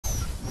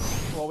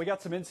Well, we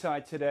got some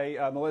insight today,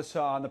 Melissa,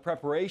 on the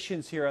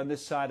preparations here on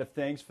this side of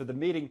things for the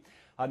meeting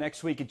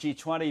next week at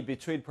G20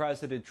 between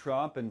President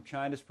Trump and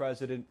China's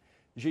President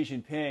Xi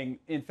Jinping.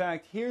 In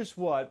fact, here's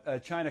what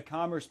China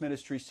Commerce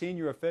Ministry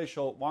senior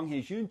official Wang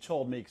Hejun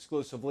told me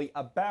exclusively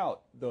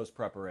about those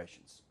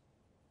preparations.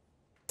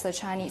 The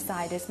Chinese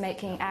side is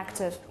making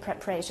active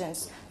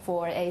preparations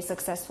for a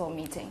successful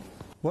meeting.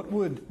 What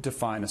would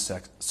define a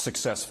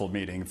successful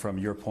meeting from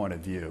your point of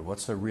view?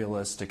 What's a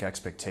realistic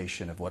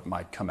expectation of what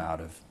might come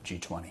out of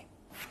G20?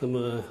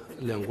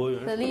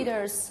 The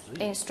leaders'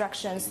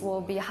 instructions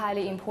will be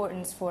highly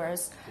important for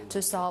us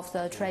to solve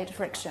the trade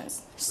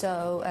frictions.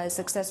 So a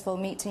successful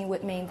meeting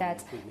would mean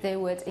that they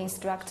would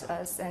instruct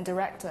us and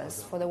direct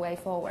us for the way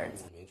forward.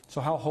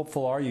 So how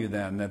hopeful are you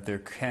then that there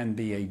can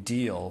be a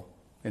deal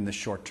in the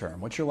short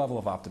term? What's your level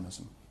of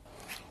optimism?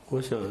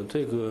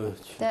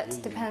 That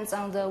depends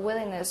on the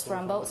willingness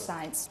from both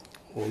sides.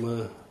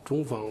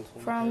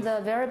 From the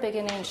very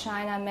beginning,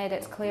 China made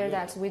it clear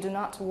that we do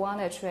not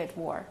want a trade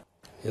war.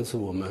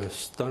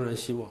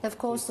 Of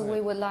course,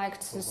 we would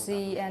like to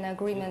see an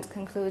agreement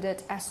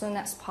concluded as soon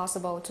as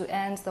possible to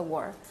end the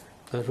war.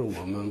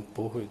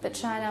 But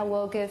China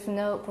will give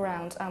no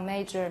ground on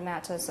major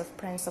matters of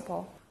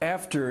principle.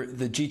 After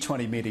the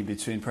G20 meeting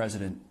between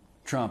President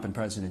Trump and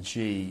President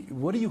Xi,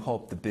 what do you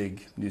hope the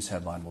big news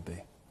headline will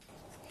be?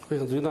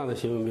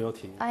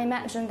 I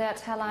imagine that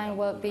headline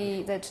will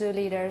be the two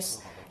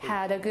leaders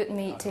had a good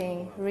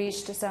meeting,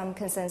 reached some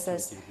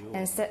consensus,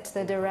 and set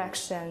the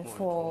direction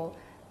for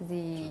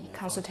the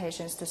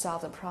consultations to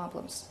solve the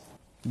problems.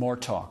 More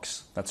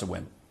talks. That's a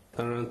win.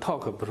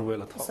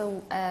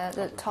 So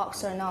the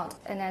talks are not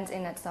an end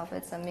in itself,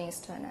 it's a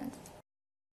means to an end.